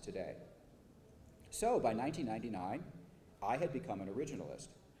controversies today. So by 1999, I had become an originalist,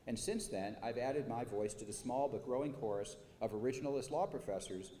 and since then, I've added my voice to the small but growing chorus of originalist law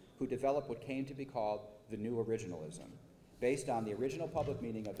professors who developed what came to be called the new originalism, based on the original public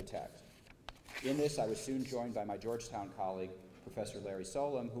meaning of the text. In this, I was soon joined by my Georgetown colleague, Professor Larry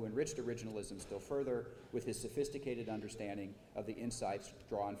Solem, who enriched originalism still further with his sophisticated understanding of the insights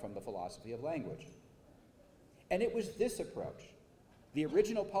drawn from the philosophy of language. And it was this approach, the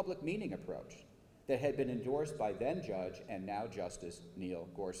original public meaning approach, that had been endorsed by then Judge and now Justice Neil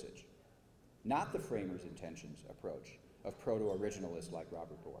Gorsuch, not the framers' intentions approach of proto-originalists like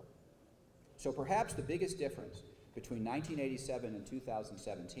Robert Bork. So perhaps the biggest difference between 1987 and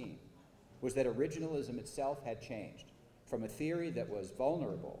 2017 was that originalism itself had changed from a theory that was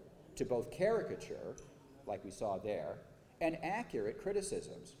vulnerable to both caricature, like we saw there, and accurate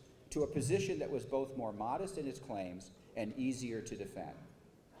criticisms, to a position that was both more modest in its claims and easier to defend.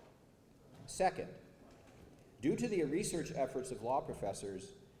 Second, due to the research efforts of law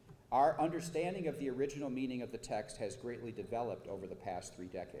professors, our understanding of the original meaning of the text has greatly developed over the past 3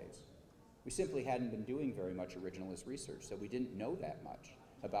 decades. We simply hadn't been doing very much originalist research, so we didn't know that much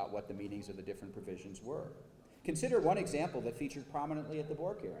about what the meanings of the different provisions were. Consider one example that featured prominently at the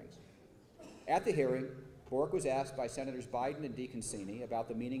Bork hearings. At the hearing, Bork was asked by Senators Biden and DeConcini about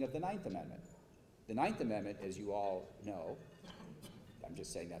the meaning of the Ninth Amendment. The Ninth Amendment, as you all know, I'm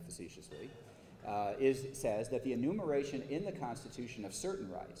just saying that facetiously, says that the enumeration in the Constitution of certain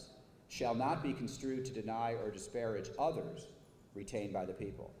rights shall not be construed to deny or disparage others retained by the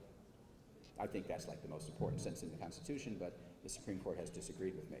people. I think that's like the most important sentence in the Constitution, but the Supreme Court has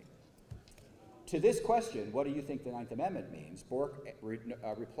disagreed with me. To this question, what do you think the Ninth Amendment means? Bork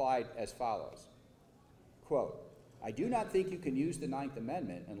replied as follows, quote, "I do not think you can use the Ninth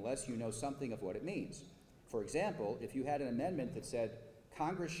Amendment unless you know something of what it means. For example, if you had an amendment that said,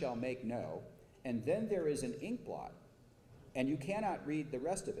 Congress shall make no, and then there is an ink blot, and you cannot read the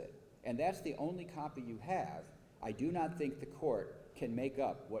rest of it, and that's the only copy you have, I do not think the court can make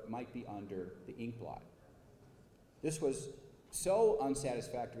up what might be under the ink blot." This was so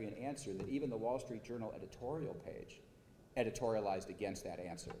unsatisfactory an answer that even the Wall Street Journal editorial page editorialized against that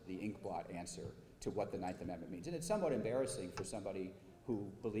answer, the ink blot answer to what the Ninth Amendment means. And it's somewhat embarrassing for somebody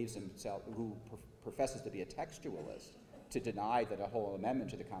who believes himself, who professes to be a textualist, to deny that a whole amendment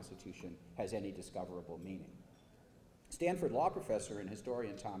to the Constitution has any discoverable meaning. Stanford law professor and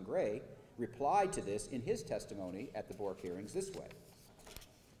historian Tom Gray replied to this in his testimony at the Bork hearings this way.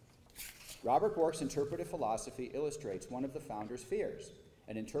 Robert Bork's interpretive philosophy illustrates one of the founders' fears,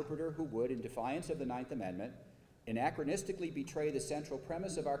 an interpreter who would, in defiance of the Ninth Amendment, anachronistically betray the central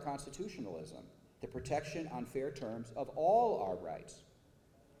premise of our constitutionalism, the protection on fair terms of all our rights.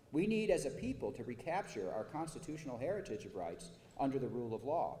 We need, as a people, to recapture our constitutional heritage of rights under the rule of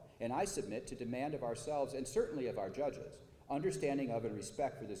law, and I submit to demand of ourselves, and certainly of our judges, understanding of and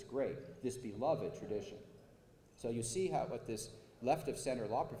respect for this great, this beloved tradition. So you see what this left-of-center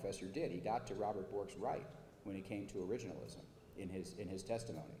law professor did. He got to Robert Bork's right when it came to originalism in his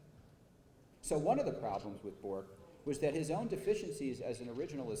testimony. So one of the problems with Bork was that his own deficiencies as an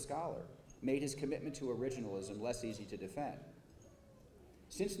originalist scholar made his commitment to originalism less easy to defend.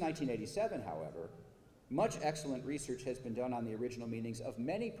 Since 1987, however, much excellent research has been done on the original meanings of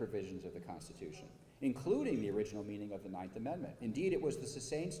many provisions of the Constitution, including the original meaning of the Ninth Amendment. Indeed, it was the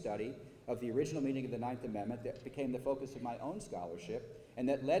sustained study of the original meaning of the Ninth Amendment that became the focus of my own scholarship, and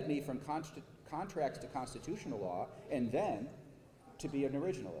that led me from contracts to constitutional law, and then to be an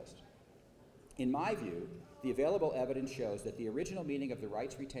originalist. In my view, the available evidence shows that the original meaning of the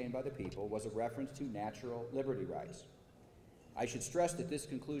rights retained by the people was a reference to natural liberty rights. I should stress that this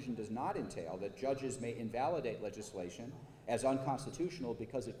conclusion does not entail that judges may invalidate legislation as unconstitutional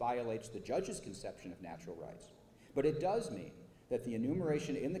because it violates the judge's conception of natural rights. But it does mean that the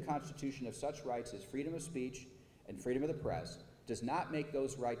enumeration in the Constitution of such rights as freedom of speech and freedom of the press does not make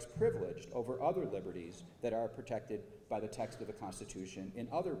those rights privileged over other liberties that are protected by the text of the Constitution in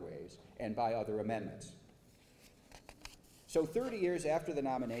other ways and by other amendments. So 30 years after the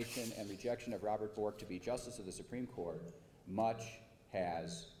nomination and rejection of Robert Bork to be Justice of the Supreme Court, much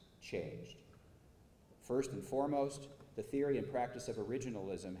has changed. First and foremost, the theory and practice of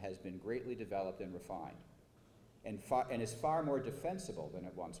originalism has been greatly developed and refined, and is far more defensible than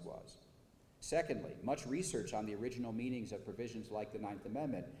it once was. Secondly, much research on the original meanings of provisions like the Ninth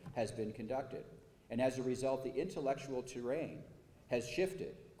Amendment has been conducted, and as a result, the intellectual terrain has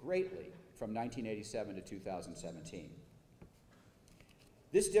shifted greatly from 1987 to 2017.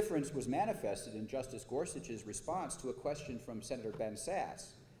 This difference was manifested in Justice Gorsuch's response to a question from Senator Ben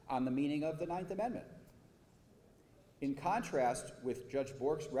Sasse on the meaning of the Ninth Amendment. In contrast with Judge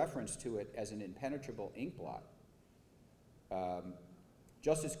Bork's reference to it as an impenetrable inkblot,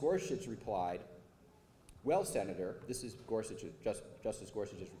 Justice Gorsuch replied, "Well, Senator," this is Justice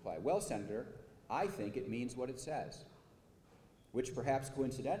Gorsuch's reply, "Well, Senator, I think it means what it says," which perhaps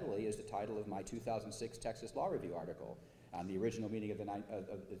coincidentally is the title of my 2006 Texas Law Review article on the original meaning of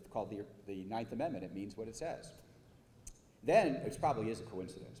it's called the Ninth Amendment. It means what it says. Then, it probably is a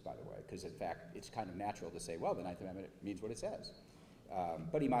coincidence, by the way, because in fact, it's kind of natural to say, well, the Ninth Amendment means what it says.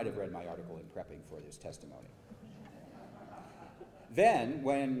 But he might have read my article in prepping for this testimony. Then,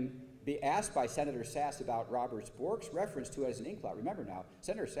 when asked by Senator Sasse about Robert Bork's reference to it as an inkblot, remember now,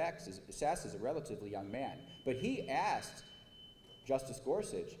 Senator Sasse is a relatively young man, but he asked Justice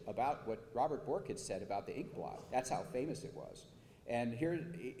Gorsuch about what Robert Bork had said about the inkblot. That's how famous it was. And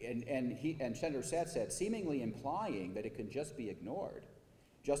Senator Sasse said, seemingly implying that it can just be ignored,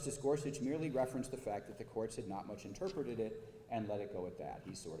 Justice Gorsuch merely referenced the fact that the courts had not much interpreted it and let it go at that.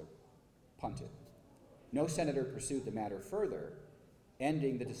 He sort of punted. No senator pursued the matter further,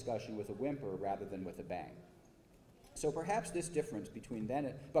 ending the discussion with a whimper rather than with a bang. So perhaps this difference between then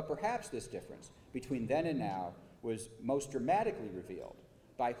and now was most dramatically revealed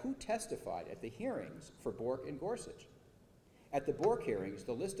by who testified at the hearings for Bork and Gorsuch. At the Bork hearings,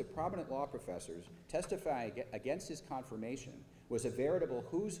 the list of prominent law professors testifying against his confirmation was a veritable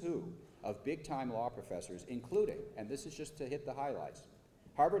who's who of big-time law professors, including, and this is just to hit the highlights,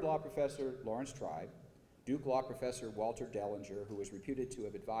 Harvard law professor Lawrence Tribe, Duke law professor Walter Dellinger, who was reputed to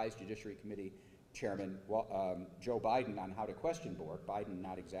have advised Judiciary Committee Chairman Joe Biden on how to question Bork, Biden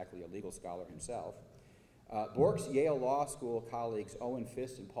not exactly a legal scholar himself, Bork's Yale Law School colleagues Owen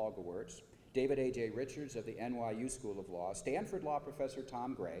Fisk and Paul Gewirtz, David A.J. Richards of the NYU School of Law, Stanford law professor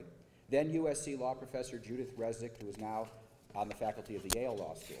Tom Gray, then USC law professor Judith Resnick, who is now on the faculty of the Yale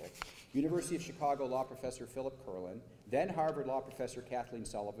Law School, University of Chicago law professor Philip Kurlan, then Harvard law professor Kathleen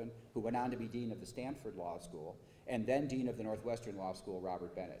Sullivan, who went on to be dean of the Stanford Law School, and then dean of the Northwestern Law School,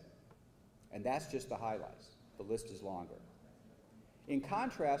 Robert Barnett. And that's just the highlights. The list is longer. In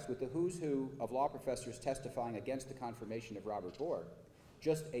contrast with the who's who of law professors testifying against the confirmation of Robert Bork,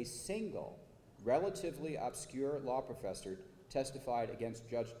 just a single, relatively obscure law professor testified against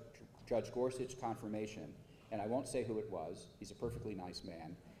Judge Gorsuch's confirmation, and I won't say who it was. He's a perfectly nice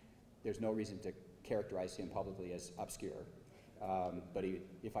man. There's no reason to characterize him publicly as obscure. But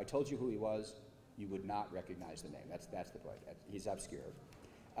if I told you who he was, you would not recognize the name. That's the point. He's obscure.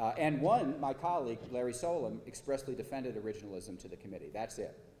 And my colleague, Larry Solem, expressly defended originalism to the committee. That's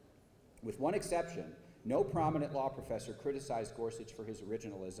it. With one exception, no prominent law professor criticized Gorsuch for his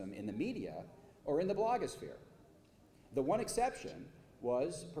originalism in the media or in the blogosphere. The one exception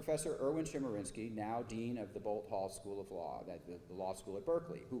was Professor Erwin Chemerinsky, now dean of the Bolt Hall School of Law, the law school at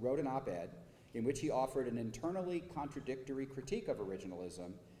Berkeley, who wrote an op-ed in which he offered an internally contradictory critique of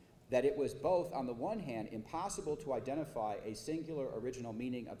originalism, that it was both, on the one hand, impossible to identify a singular original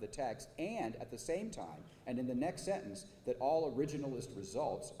meaning of the text, and at the same time, and in the next sentence, that all originalist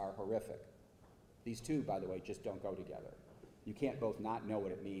results are horrific. These two, by the way, just don't go together. You can't both not know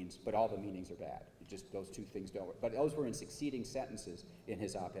what it means, but all the meanings are bad. Those two things don't work. But those were in succeeding sentences in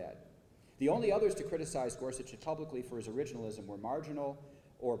his op-ed. The only others to criticize Gorsuch publicly for his originalism were marginal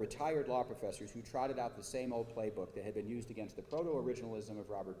or retired law professors who trotted out the same old playbook that had been used against the proto-originalism of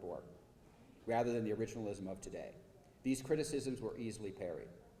Robert Bork, rather than the originalism of today. These criticisms were easily parried.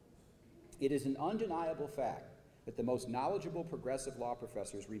 It is an undeniable fact that the most knowledgeable progressive law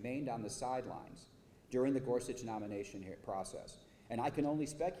professors remained on the sidelines during the Gorsuch nomination process, and I can only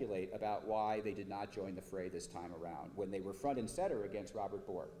speculate about why they did not join the fray this time around, when they were front and center against Robert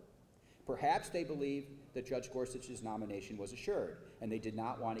Bork. Perhaps they believed that Judge Gorsuch's nomination was assured, and they did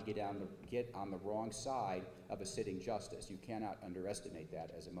not want to get on the wrong side of a sitting justice. You cannot underestimate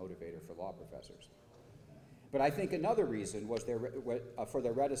that as a motivator for law professors. But I think another reason was for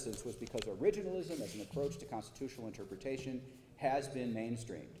their reticence was because originalism as an approach to constitutional interpretation has been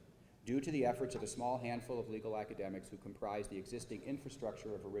mainstreamed due to the efforts of a small handful of legal academics who comprise the existing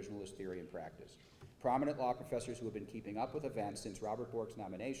infrastructure of originalist theory and practice. Prominent law professors who have been keeping up with events since Robert Bork's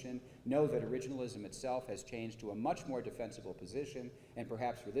nomination know that originalism itself has changed to a much more defensible position, and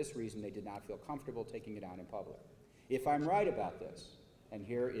perhaps for this reason they did not feel comfortable taking it on in public. If I'm right about this, and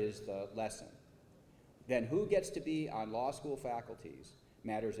here is the lesson, then who gets to be on law school faculties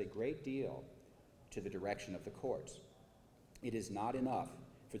matters a great deal to the direction of the courts. It is not enough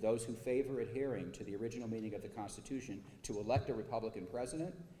for those who favor adhering to the original meaning of the Constitution to elect a Republican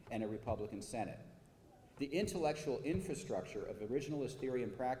president and a Republican Senate. The intellectual infrastructure of originalist theory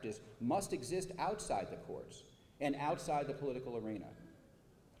and practice must exist outside the courts and outside the political arena.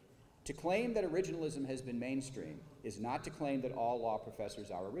 To claim that originalism has been mainstream is not to claim that all law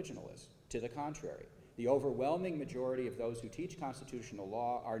professors are originalists. To the contrary, the overwhelming majority of those who teach constitutional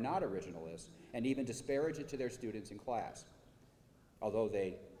law are not originalists and even disparage it to their students in class, although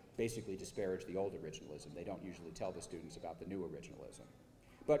they basically disparage the old originalism. They don't usually tell the students about the new originalism.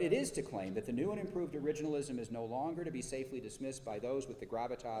 But it is to claim that the new and improved originalism is no longer to be safely dismissed by those with the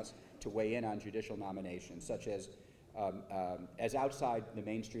gravitas to weigh in on judicial nominations, such as outside the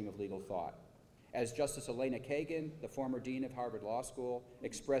mainstream of legal thought. As Justice Elena Kagan, the former dean of Harvard Law School,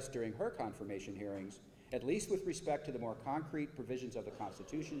 expressed during her confirmation hearings, at least with respect to the more concrete provisions of the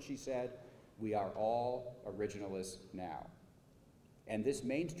Constitution, she said, "We are all originalists now." And this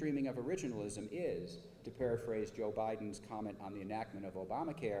mainstreaming of originalism is, to paraphrase Joe Biden's comment on the enactment of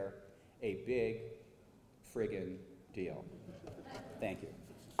Obamacare, a big friggin' deal. Thank you.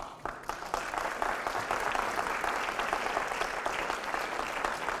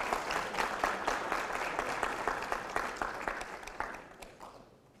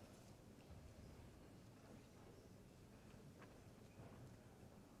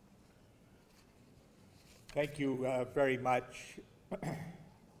 Thank you very much,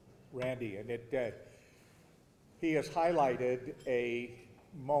 Randy. And he has highlighted a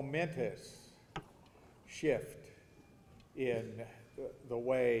momentous shift in the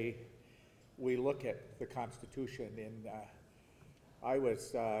way we look at the Constitution. And I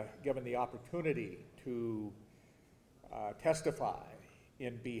was given the opportunity to testify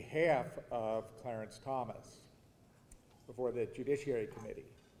in behalf of Clarence Thomas before the Judiciary Committee.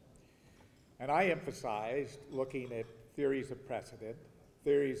 And I emphasized looking at theories of precedent,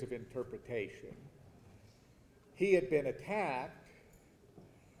 theories of interpretation. He had been attacked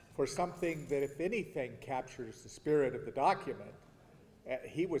for something that, if anything, captures the spirit of the document.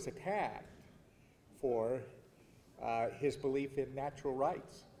 He was attacked for his belief in natural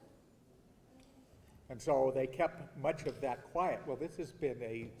rights. And so they kept much of that quiet. Well, this has been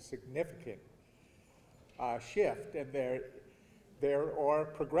a significant shift, and there are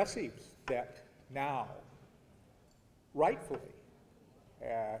progressives that now rightfully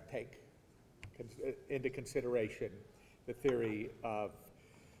take into consideration the theory of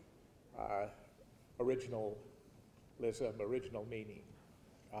originalism, original meaning.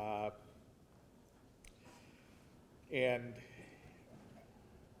 And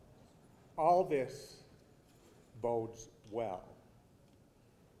all this bodes well.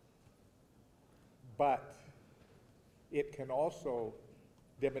 But it can also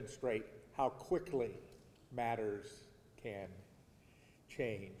demonstrate how quickly matters can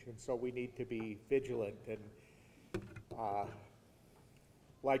change. And so we need to be vigilant. And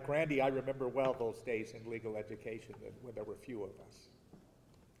like Randy, I remember well those days in legal education when there were few of us.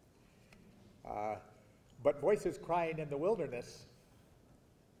 But voices crying in the wilderness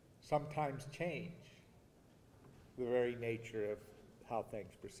sometimes change the very nature of how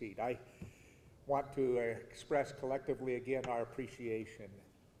things proceed. I want to express collectively again our appreciation,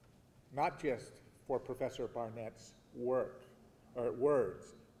 not just for Professor Barnett's work or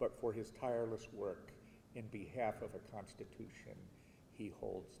words, but for his tireless work in behalf of a Constitution he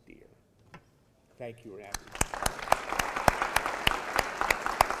holds dear. Thank you, Randy.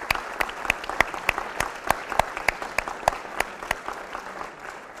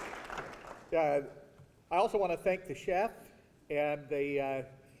 I also want to thank the chef and the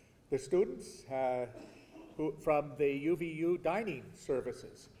students who, from the UVU dining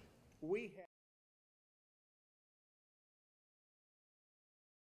services. We have